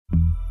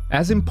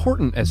As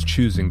important as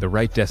choosing the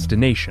right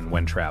destination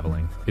when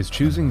traveling is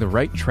choosing the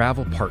right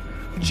travel partner.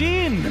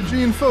 Gene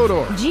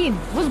Fodor. Gene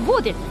was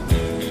booted.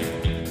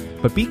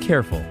 But be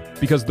careful,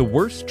 because the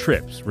worst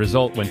trips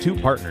result when two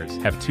partners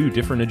have two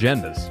different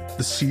agendas.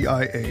 The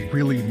CIA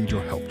really need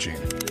your help, Gene.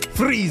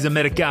 Freeze,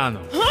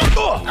 Americano!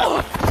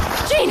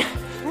 Gene,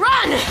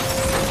 run!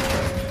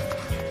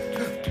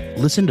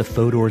 Listen to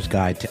Fodor's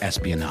Guide to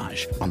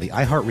Espionage on the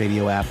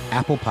iHeartRadio app,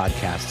 Apple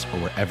Podcasts, or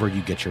wherever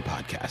you get your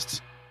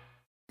podcasts.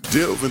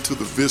 Delve into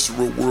the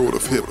visceral world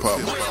of hip-hop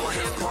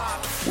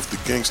with the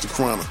Gangster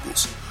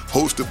Chronicles,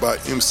 hosted by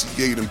MC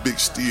Gate and Big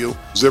Steel.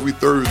 Every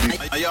Thursday,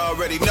 a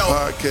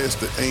podcast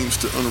that aims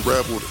to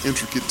unravel the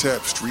intricate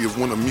tapestry of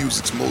one of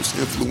music's most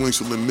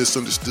influential and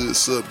misunderstood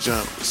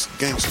subgenres,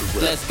 gangster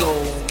rap. Let's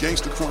go.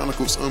 Gangster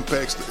Chronicles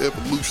unpacks the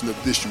evolution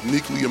of this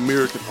uniquely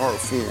American art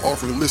form,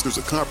 offering listeners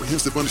a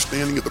comprehensive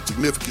understanding of the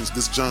significance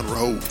this genre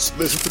holds.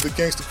 Listen to the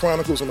Gangster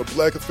Chronicles on the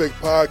Black Effect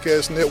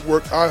Podcast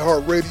Network,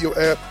 iHeartRadio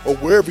app, or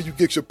wherever you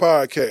get your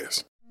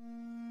podcasts.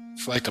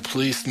 It's like the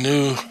police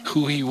knew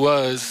who he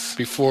was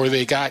before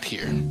they got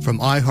here. From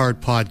iHeart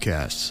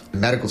Podcasts. The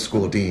medical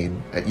school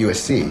dean at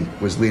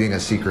USC was leading a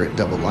secret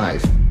double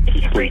life.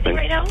 He's breathing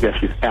right now? Yes,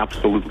 he's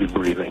absolutely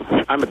breathing.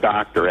 I'm a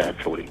doctor,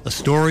 actually. A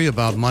story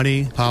about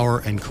money, power,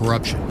 and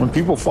corruption. When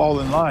people fall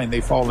in line,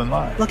 they fall in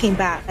line. Looking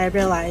back, I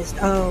realized,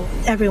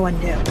 everyone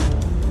knew.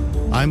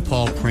 I'm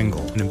Paul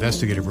Pringle, an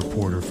investigative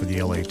reporter for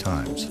the LA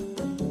Times.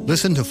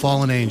 Listen to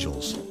Fallen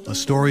Angels, a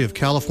story of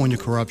California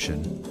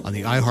corruption on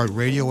the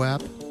iHeartRadio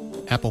app,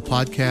 Apple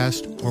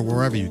Podcast, or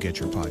wherever you get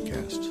your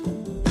podcasts.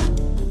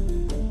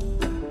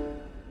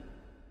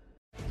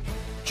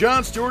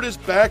 Jon Stewart is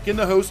back in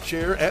the host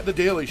chair at The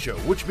Daily Show,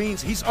 which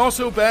means he's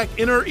also back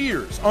in our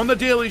ears on The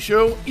Daily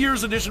Show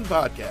Ears Edition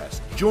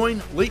podcast.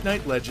 Join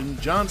late-night legend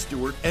Jon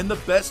Stewart and the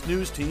best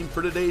news team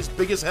for today's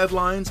biggest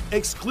headlines,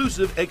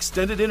 exclusive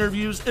extended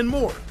interviews, and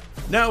more.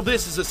 Now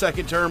this is a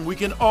second term we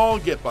can all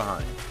get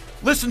behind.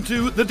 Listen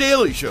to The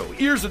Daily Show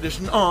Ears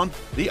Edition on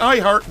the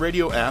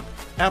iHeartRadio app,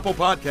 Apple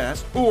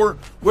Podcasts, or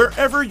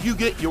wherever you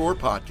get your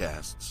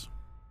podcasts.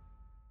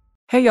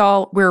 Hey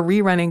y'all, we're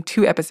rerunning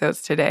 2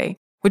 episodes today,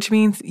 which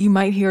means you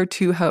might hear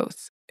 2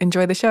 hosts.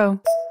 Enjoy the show.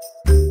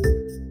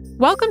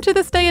 Welcome to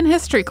This Day in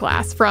History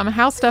class from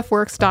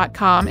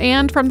HowStuffWorks.com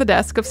and from the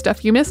desk of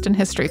Stuff You Missed in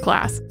History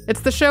class.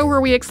 It's the show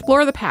where we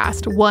explore the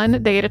past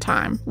one day at a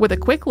time with a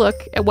quick look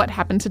at what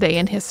happened today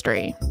in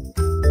history.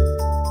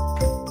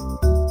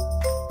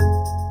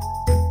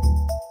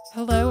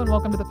 Hello and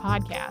welcome to the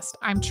podcast.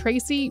 I'm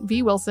Tracy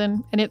V.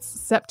 Wilson, and it's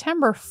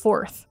September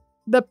 4th.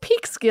 The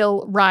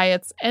Peekskill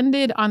riots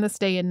ended on this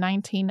day in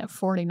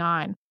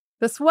 1949.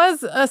 This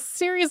was a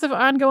series of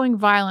ongoing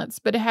violence,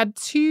 but it had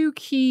 2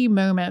 key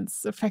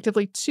moments,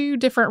 effectively 2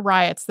 different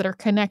riots that are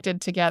connected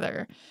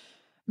together.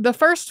 The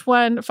first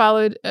one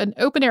followed an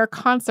open-air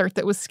concert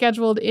that was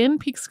scheduled in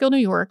Peekskill, New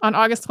York on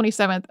August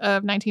 27th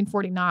of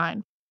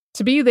 1949.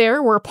 To be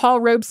there were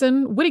Paul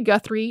Robeson, Woody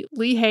Guthrie,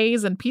 Lee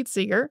Hayes, and Pete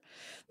Seeger.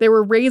 They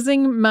were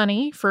raising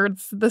money for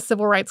the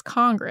Civil Rights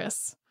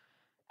Congress.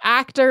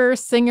 Actor,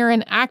 singer,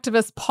 and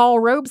activist Paul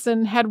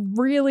Robeson had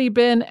really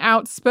been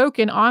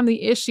outspoken on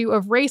the issue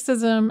of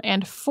racism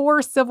and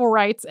for civil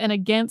rights and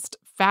against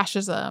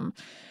fascism.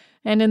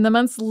 And in the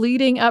months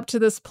leading up to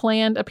this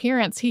planned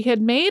appearance, he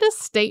had made a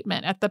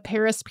statement at the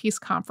Paris Peace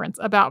Conference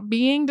about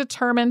being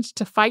determined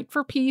to fight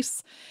for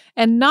peace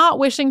and not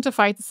wishing to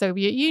fight the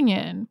Soviet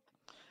Union.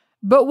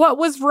 But what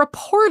was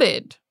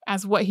reported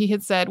as what he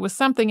had said was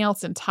something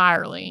else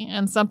entirely,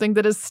 and something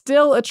that is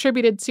still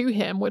attributed to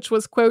him, which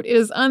was, quote, "It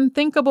is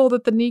unthinkable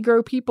that the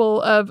Negro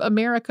people of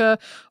America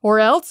or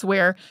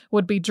elsewhere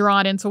would be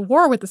drawn into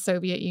war with the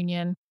Soviet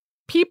Union."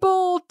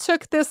 People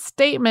took this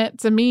statement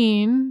to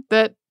mean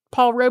that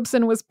Paul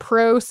Robeson was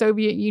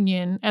pro-Soviet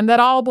Union and that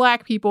all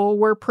Black people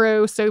were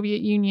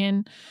pro-Soviet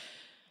Union.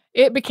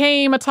 It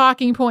became a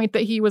talking point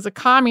that he was a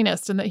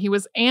communist and that he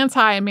was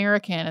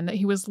anti-American and that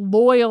he was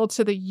loyal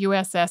to the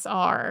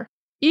USSR.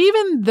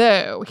 Even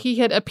though he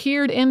had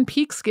appeared in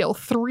Peekskill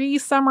 3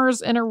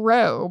 summers in a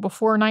row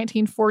before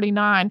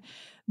 1949,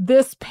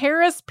 this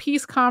Paris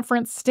Peace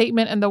Conference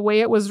statement and the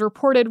way it was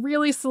reported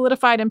really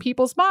solidified in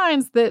people's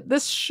minds that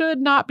this should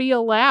not be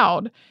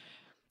allowed.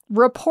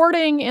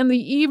 Reporting in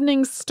the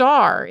Evening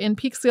Star in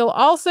Peekskill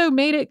also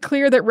made it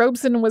clear that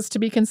Robeson was to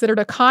be considered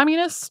a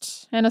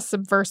communist and a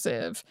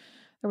subversive.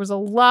 There was a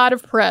lot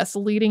of press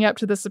leading up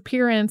to this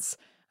appearance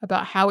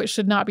about how it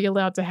should not be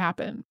allowed to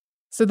happen.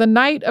 So the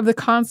night of the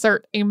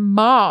concert, a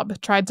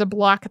mob tried to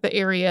block the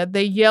area.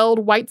 They yelled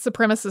white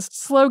supremacist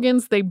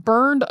slogans, they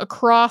burned a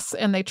cross,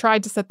 and they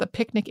tried to set the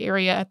picnic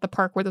area at the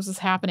park where this was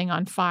happening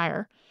on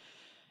fire.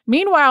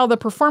 Meanwhile, the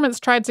performance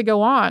tried to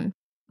go on.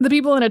 The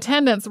people in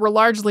attendance were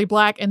largely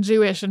Black and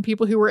Jewish, and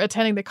people who were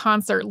attending the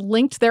concert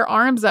linked their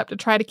arms up to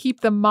try to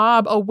keep the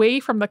mob away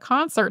from the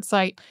concert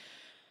site.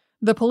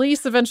 The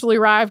police eventually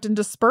arrived and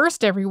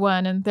dispersed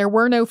everyone, and there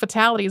were no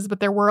fatalities, but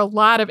there were a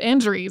lot of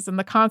injuries, and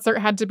the concert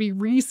had to be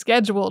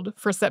rescheduled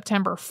for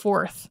September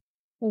 4th.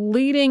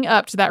 leading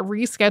up to that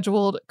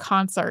rescheduled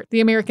concert.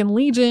 The American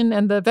Legion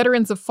and the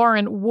Veterans of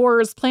Foreign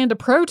Wars planned to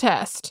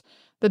protest.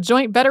 The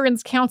Joint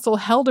Veterans Council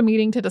held a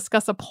meeting to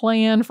discuss a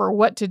plan for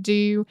what to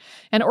do,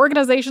 and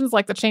organizations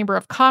like the Chamber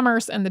of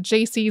Commerce and the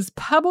Jaycees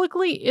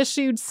publicly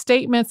issued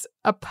statements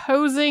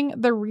opposing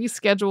the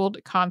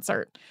rescheduled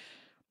concert.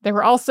 There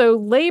were also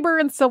labor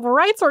and civil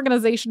rights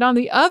organizations on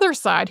the other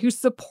side who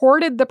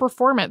supported the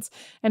performance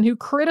and who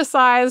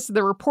criticized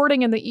the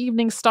reporting in the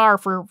Evening Star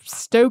for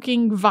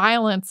stoking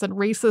violence and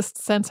racist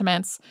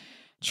sentiments.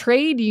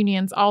 Trade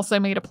unions also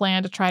made a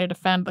plan to try to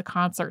defend the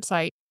concert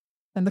site.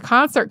 And the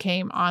concert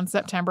came on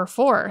September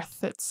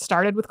 4th. It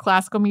started with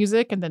classical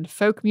music and then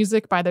folk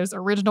music by those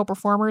original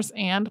performers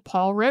and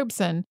Paul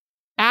Robeson.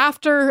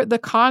 After the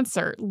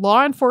concert,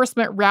 law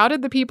enforcement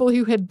routed the people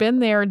who had been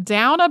there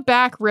down a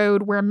back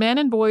road where men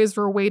and boys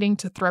were waiting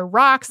to throw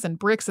rocks and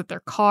bricks at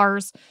their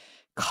cars.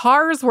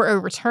 Cars were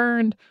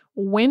overturned.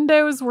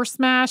 Windows were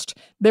smashed.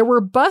 There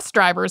were bus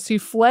drivers who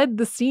fled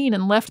the scene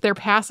and left their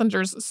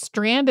passengers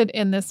stranded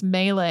in this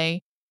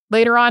melee.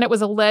 Later on, it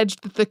was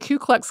alleged that the Ku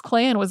Klux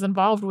Klan was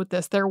involved with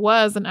this. There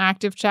was an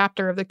active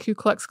chapter of the Ku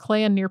Klux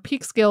Klan near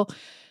Peekskill,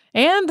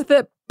 and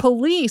that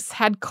police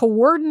had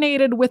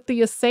coordinated with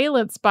the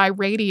assailants by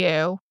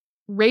radio.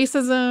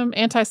 Racism,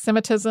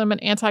 anti-Semitism,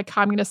 and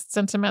anti-communist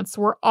sentiments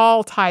were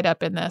all tied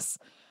up in this.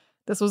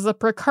 This was a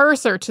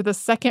precursor to the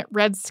Second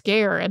Red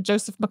Scare and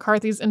Joseph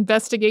McCarthy's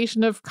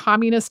investigation of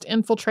communist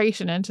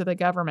infiltration into the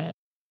government.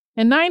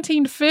 In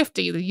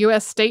 1950, the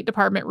U.S. State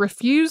Department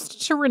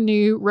refused to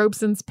renew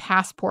Robeson's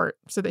passport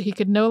so that he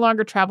could no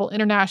longer travel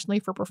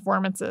internationally for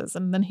performances,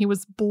 and then he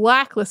was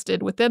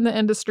blacklisted within the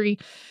industry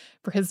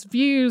for his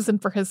views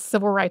and for his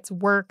civil rights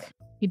work.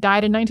 He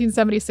died in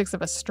 1976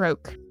 of a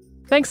stroke.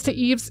 Thanks to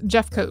Eves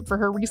Jeffcoat for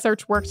her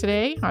research work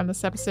today on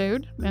this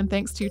episode, and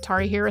thanks to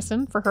Tari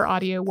Harrison for her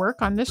audio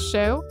work on this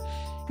show.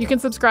 You can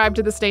subscribe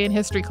to This Day in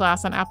History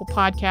class on Apple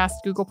Podcasts,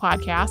 Google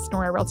Podcasts, and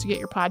wherever else you get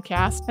your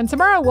podcast. And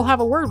tomorrow we'll have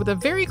a word with a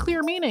very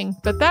clear meaning,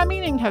 but that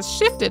meaning has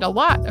shifted a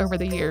lot over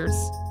the years.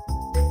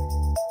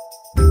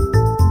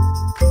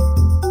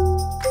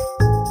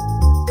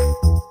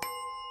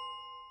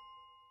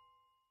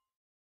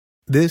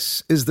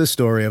 This is the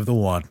story of the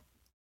one.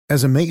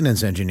 As a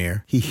maintenance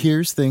engineer, he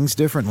hears things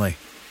differently.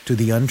 To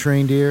the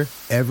untrained ear,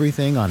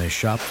 everything on his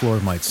shop floor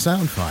might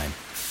sound fine,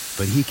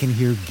 but he can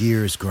hear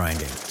gears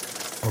grinding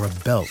or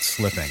a belt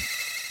slipping.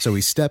 So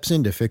he steps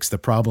in to fix the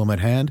problem at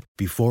hand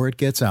before it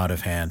gets out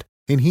of hand.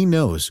 And he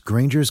knows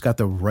Grainger's got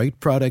the right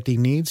product he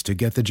needs to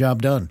get the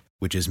job done,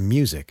 which is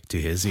music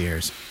to his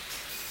ears.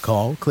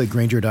 Call, click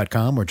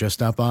Grainger.com, or just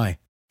stop by.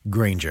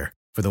 Grainger,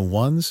 for the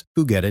ones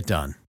who get it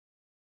done.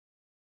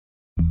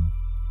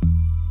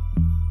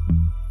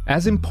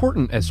 As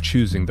important as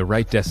choosing the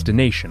right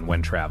destination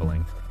when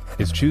traveling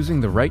is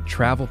choosing the right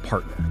travel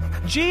partner.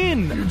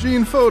 Gene!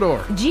 Eugene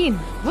Fodor! Gene,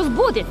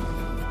 возбудит!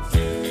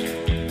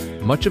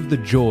 Much of the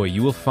joy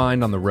you will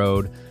find on the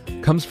road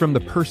comes from the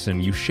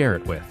person you share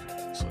it with.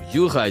 So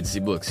you write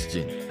the books,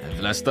 Gene, and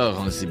Vlastar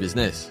runs the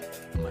business.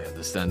 I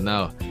understand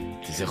now.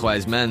 It is a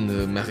wise man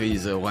who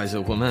marries a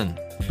wiser woman.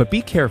 But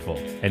be careful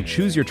and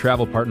choose your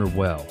travel partner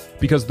well,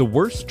 because the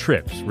worst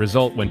trips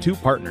result when two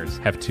partners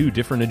have two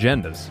different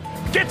agendas.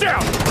 Get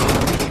down!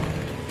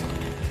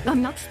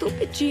 I'm not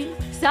stupid, Gene.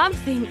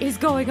 Something is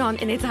going on,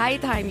 and it's high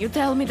time you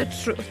tell me the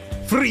truth.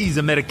 Freeze,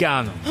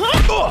 Americano!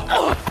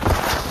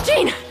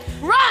 Gene,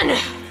 run!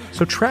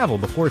 So travel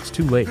before it's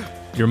too late.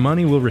 Your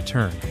money will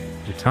return,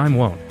 your time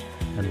won't,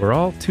 and we're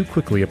all too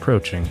quickly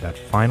approaching that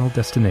final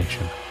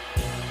destination.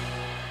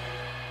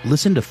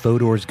 Listen to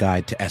Fodor's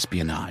Guide to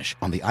Espionage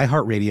on the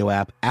iHeartRadio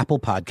app, Apple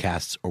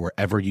Podcasts, or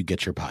wherever you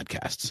get your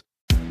podcasts.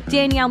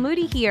 Danielle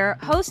Moody here,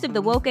 host of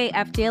the Woke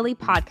AF Daily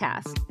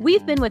podcast.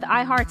 We've been with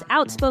iHeart's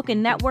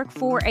Outspoken Network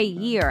for a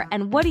year,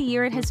 and what a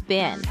year it has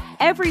been.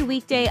 Every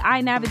weekday, I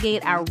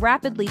navigate our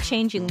rapidly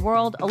changing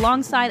world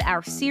alongside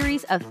our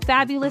series of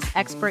fabulous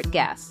expert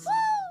guests.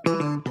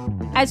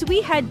 As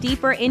we head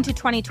deeper into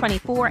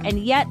 2024 and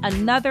yet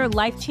another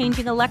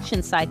life-changing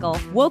election cycle,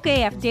 Woke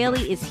AF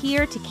Daily is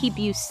here to keep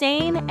you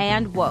sane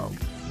and woke.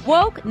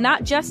 Woke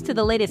not just to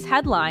the latest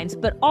headlines,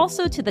 but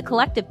also to the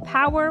collective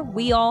power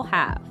we all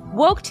have.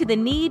 Woke to the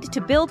need to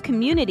build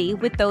community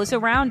with those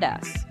around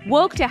us.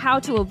 Woke to how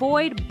to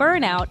avoid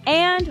burnout,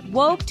 and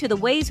woke to the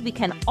ways we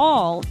can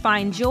all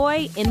find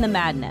joy in the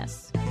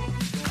madness.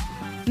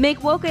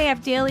 Make Woke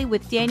AF Daily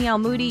with Danielle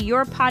Moody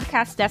your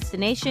podcast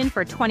destination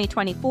for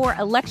 2024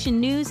 election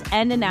news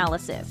and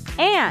analysis.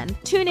 And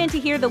tune in to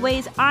hear the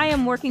ways I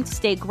am working to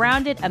stay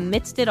grounded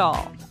amidst it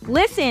all.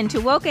 Listen to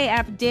Woke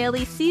AF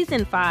Daily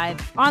Season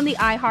 5 on the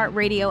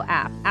iHeartRadio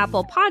app,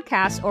 Apple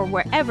Podcasts, or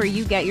wherever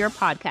you get your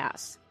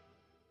podcasts.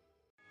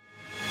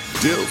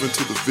 Delve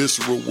into the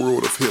visceral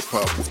world of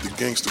hip-hop with the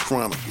Gangster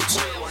Chronicles,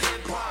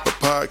 a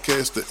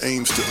podcast that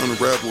aims to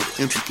unravel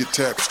the intricate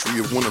tapestry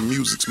of one of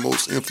music's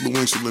most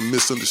influential and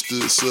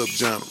misunderstood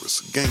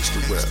subgenres, gangster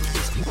rap.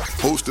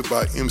 Hosted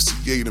by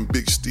MC8 and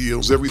Big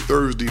Steels every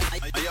Thursday,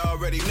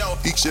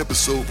 each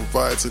episode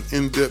provides an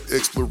in-depth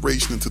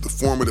exploration into the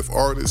formative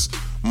artists,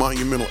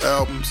 monumental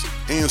albums,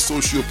 and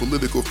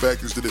socio-political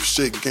factors that have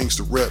shaped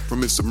gangster rap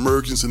from its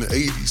emergence in the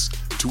 80s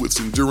to its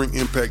enduring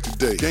impact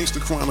today. Gangster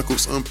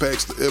Chronicles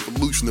unpacks the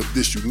evolution of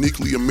this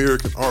uniquely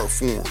American art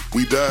form.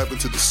 We dive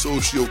into the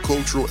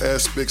socio-cultural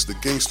aspects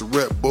that gangster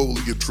rap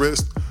boldly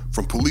addressed,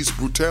 from police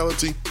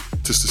brutality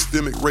to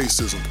systemic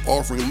racism,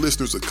 offering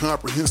listeners a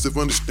comprehensive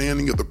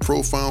understanding of the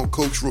profound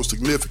cultural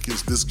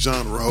significance this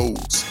genre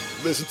holds.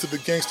 Listen to the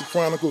Gangster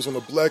Chronicles on the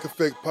Black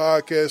Effect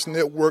Podcast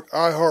Network,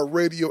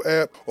 iHeartRadio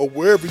app, or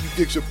wherever you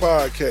get your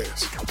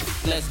podcasts.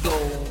 Let's go.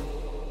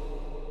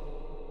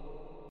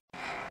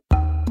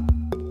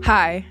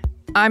 Hi,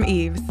 I'm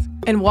Eves,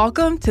 and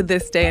welcome to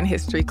This Day in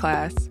History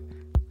class,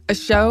 a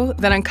show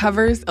that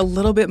uncovers a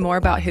little bit more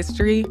about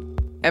history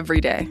every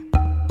day.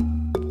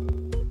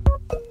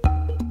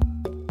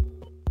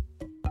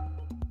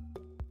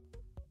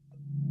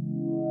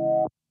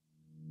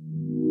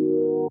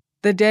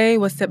 The day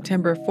was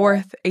September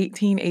 4th,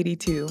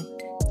 1882.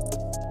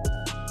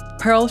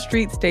 Pearl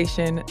Street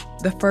Station,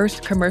 the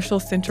first commercial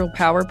central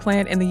power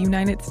plant in the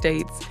United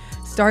States,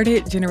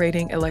 started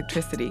generating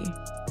electricity.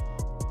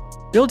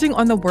 Building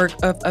on the work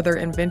of other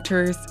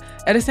inventors,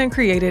 Edison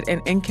created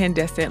an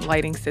incandescent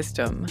lighting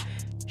system.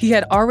 He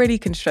had already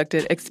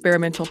constructed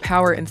experimental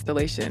power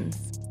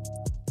installations.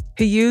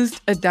 He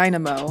used a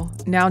dynamo,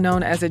 now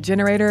known as a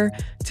generator,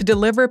 to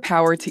deliver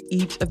power to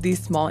each of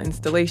these small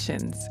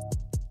installations.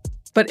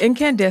 But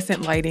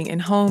incandescent lighting in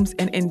homes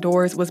and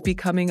indoors was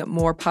becoming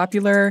more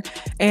popular,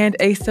 and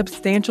a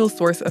substantial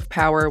source of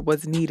power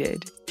was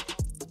needed.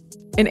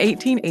 In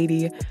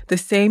 1880, the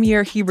same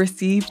year he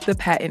received the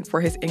patent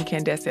for his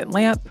incandescent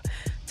lamp,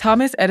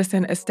 Thomas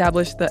Edison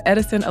established the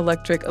Edison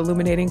Electric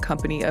Illuminating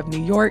Company of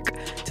New York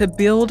to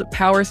build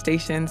power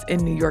stations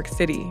in New York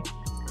City.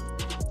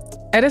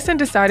 Edison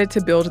decided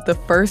to build the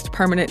first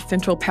permanent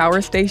central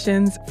power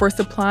stations for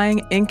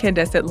supplying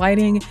incandescent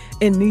lighting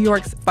in New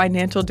York's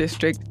financial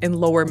district in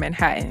Lower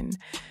Manhattan.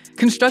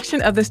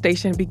 Construction of the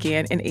station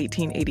began in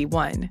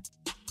 1881.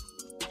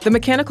 The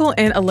mechanical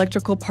and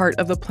electrical part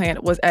of the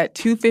plant was at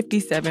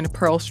 257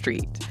 Pearl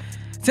Street.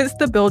 Since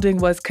the building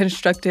was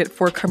constructed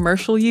for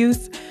commercial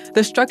use,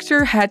 the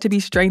structure had to be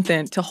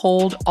strengthened to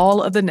hold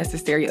all of the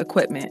necessary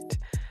equipment.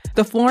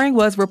 The flooring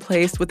was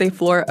replaced with a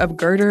floor of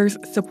girders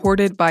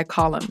supported by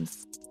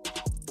columns.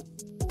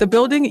 The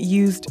building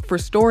used for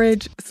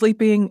storage,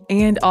 sleeping,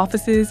 and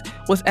offices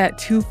was at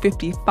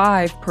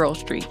 255 Pearl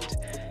Street.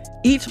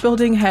 Each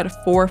building had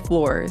 4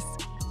 floors.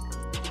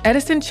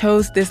 Edison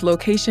chose this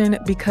location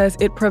because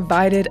it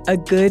provided a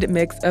good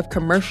mix of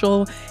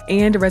commercial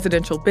and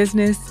residential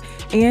business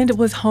and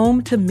was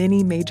home to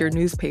many major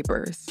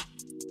newspapers.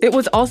 It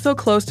was also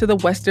close to the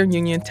Western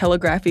Union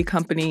Telegraphy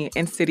Company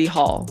and City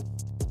Hall.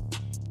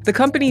 The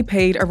company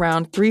paid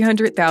around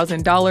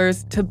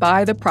 $300,000 to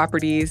buy the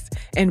properties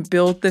and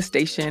build the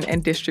station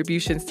and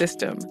distribution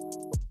system.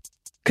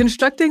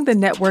 Constructing the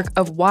network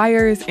of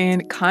wires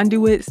and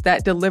conduits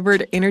that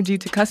delivered energy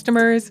to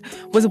customers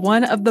was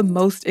one of the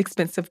most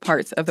expensive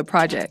parts of the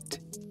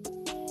project.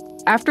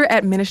 After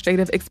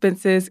administrative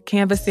expenses,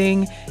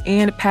 canvassing,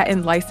 and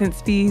patent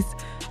license fees,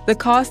 the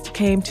cost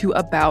came to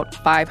about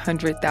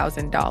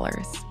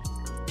 $500,000.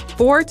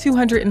 4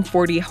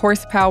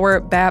 240-horsepower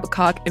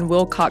Babcock and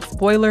Wilcox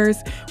boilers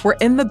were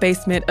in the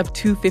basement of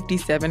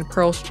 257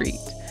 Pearl Street.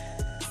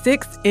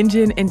 6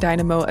 engine and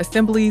dynamo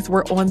assemblies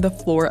were on the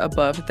floor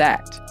above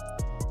that.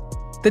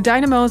 The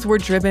dynamos were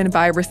driven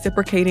by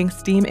reciprocating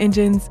steam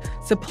engines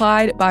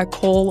supplied by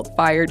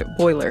coal-fired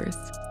boilers.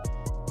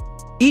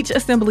 Each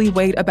assembly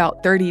weighed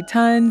about 30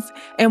 tons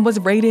and was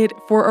rated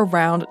for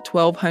around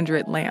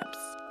 1,200 lamps.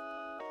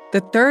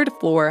 The 3rd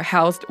floor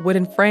housed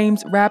wooden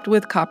frames wrapped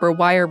with copper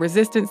wire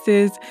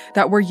resistances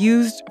that were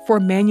used for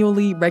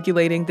manually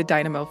regulating the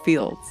dynamo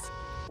fields.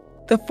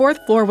 The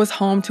 4th floor was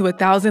home to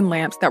 1,000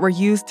 lamps that were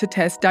used to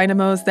test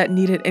dynamos that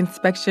needed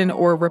inspection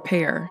or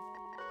repair.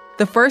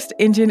 The first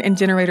engine and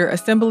generator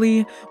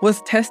assembly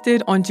was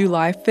tested on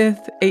July 5,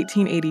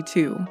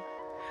 1882.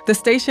 The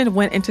station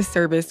went into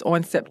service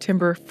on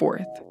September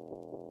 4th.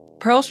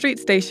 Pearl Street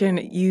Station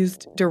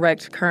used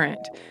direct current,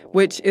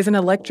 which is an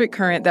electric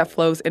current that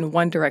flows in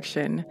one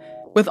direction.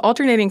 With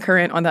alternating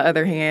current, on the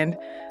other hand,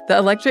 the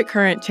electric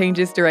current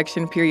changes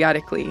direction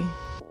periodically.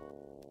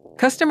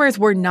 Customers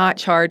were not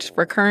charged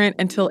for current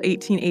until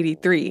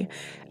 1883,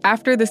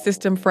 after the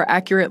system for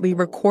accurately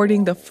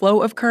recording the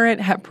flow of current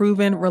had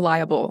proven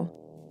reliable.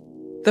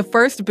 The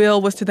first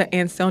bill was to the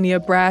Ansonia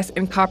Brass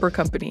and Copper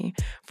Company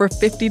for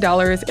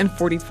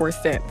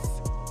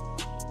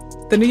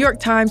 $50.44. The New York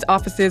Times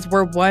offices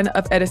were one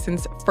of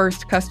Edison's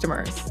first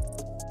customers.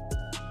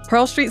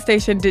 Pearl Street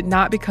Station did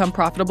not become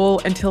profitable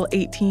until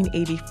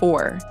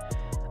 1884.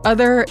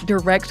 Other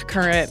direct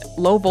current,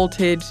 low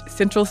voltage,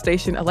 central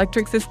station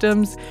electric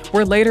systems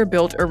were later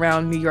built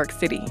around New York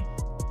City.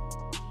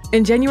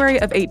 In January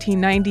of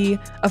 1890,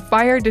 a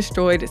fire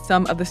destroyed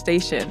some of the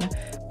station,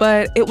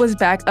 but it was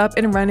back up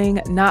and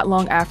running not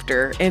long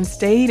after and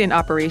stayed in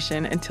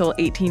operation until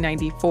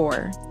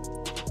 1894.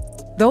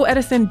 Though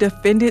Edison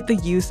defended the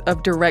use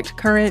of direct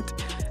current,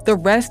 the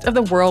rest of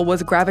the world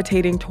was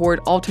gravitating toward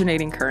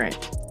alternating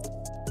current.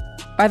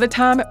 By the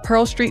time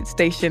Pearl Street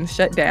Station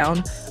shut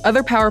down,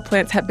 other power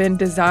plants had been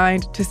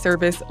designed to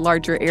service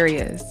larger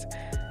areas.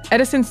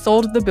 Edison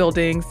sold the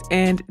buildings,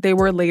 and they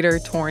were later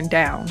torn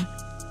down.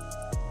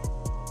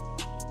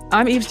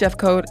 I'm Eve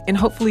Jeffcoat, and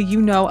hopefully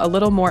you know a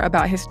little more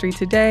about history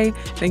today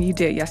than you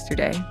did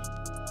yesterday.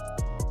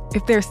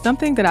 If there's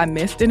something that I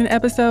missed in an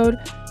episode,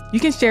 you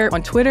can share it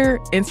on Twitter,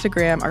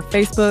 Instagram, or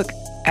Facebook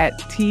at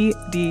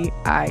TDIHC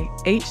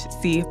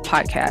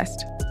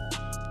Podcast.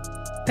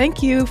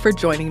 Thank you for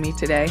joining me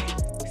today.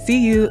 See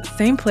you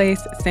same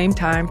place, same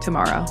time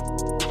tomorrow.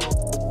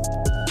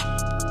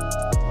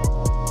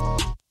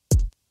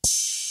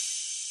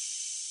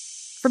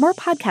 For more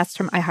podcasts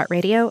from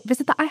iHeartRadio,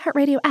 visit the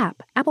iHeartRadio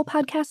app, Apple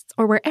Podcasts,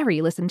 or wherever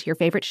you listen to your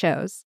favorite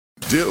shows.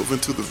 Delve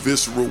into the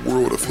visceral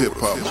world of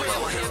hip-hop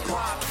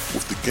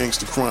with the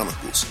Gangster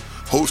Chronicles,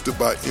 hosted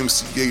by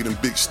MC Gate and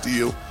Big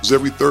Steel.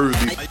 Every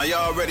Thursday, a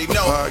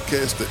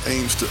podcast that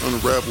aims to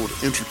unravel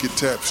the intricate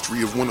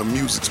tapestry of one of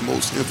music's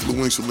most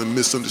influential and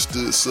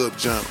misunderstood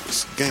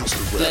subgenres, gangster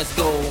rap. Let's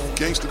go.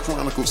 Gangster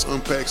Chronicles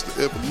unpacks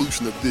the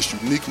evolution of this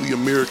uniquely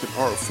American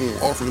art form,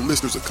 offering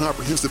listeners a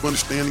comprehensive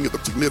understanding of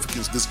the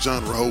significance this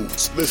genre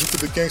holds. Listen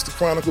to the Gangster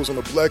Chronicles on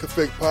the Black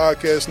Effect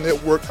Podcast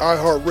Network,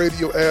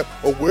 iHeartRadio app,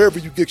 or wherever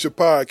you get your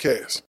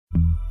podcasts.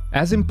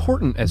 As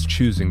important as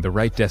choosing the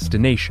right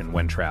destination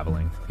when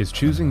traveling is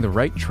choosing the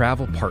right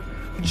travel partner.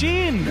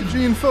 Gene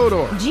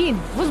Fodor. Gene,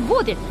 was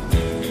good.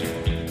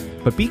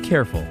 But be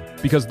careful,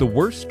 because the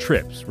worst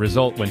trips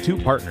result when two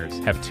partners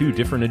have two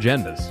different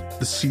agendas.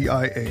 The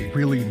CIA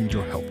really need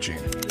your help, Gene.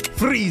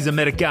 Freeze,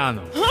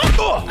 Americano.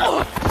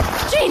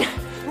 Gene,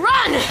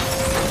 run!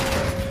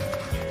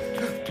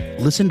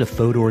 Listen to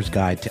Fodor's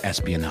Guide to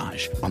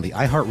Espionage on the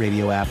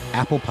iHeartRadio app,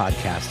 Apple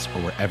Podcasts,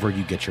 or wherever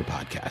you get your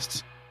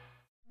podcasts.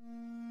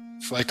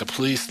 It's like the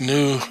police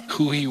knew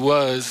who he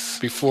was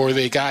before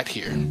they got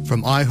here.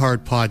 From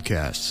iHeart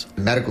Podcasts.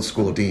 The medical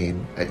school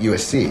dean at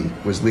USC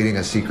was leading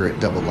a secret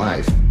double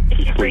life.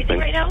 She's breathing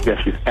right now?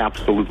 Yes, she's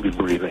absolutely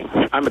breathing.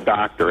 I'm a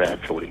doctor,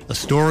 actually. A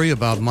story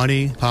about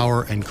money,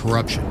 power, and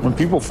corruption. When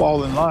people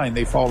fall in line,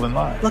 they fall in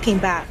line. Looking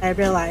back, I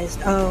realized,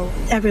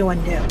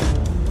 everyone knew.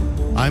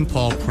 I'm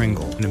Paul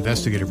Pringle, an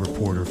investigative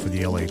reporter for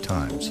the LA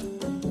Times.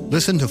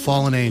 Listen to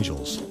Fallen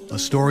Angels, a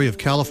story of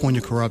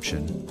California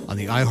corruption on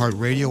the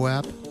iHeartRadio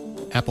app,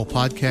 Apple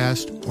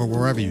Podcast, or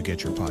wherever you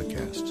get your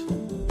podcasts.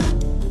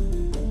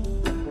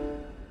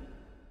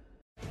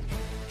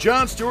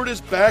 Jon Stewart is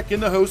back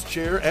in the host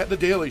chair at The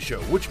Daily Show,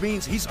 which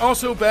means he's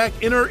also back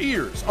in our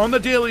ears on The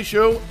Daily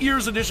Show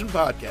Ears Edition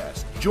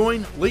podcast.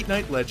 Join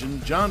late-night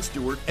legend Jon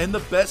Stewart and the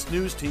best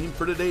news team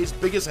for today's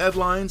biggest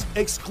headlines,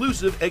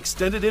 exclusive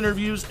extended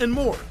interviews, and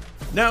more.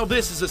 Now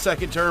this is a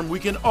second term we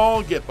can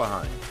all get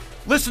behind.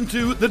 Listen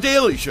to The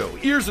Daily Show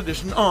Ears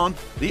Edition on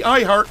the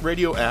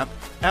iHeartRadio app,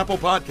 Apple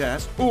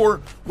Podcasts,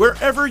 or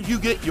wherever you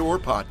get your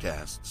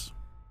podcasts.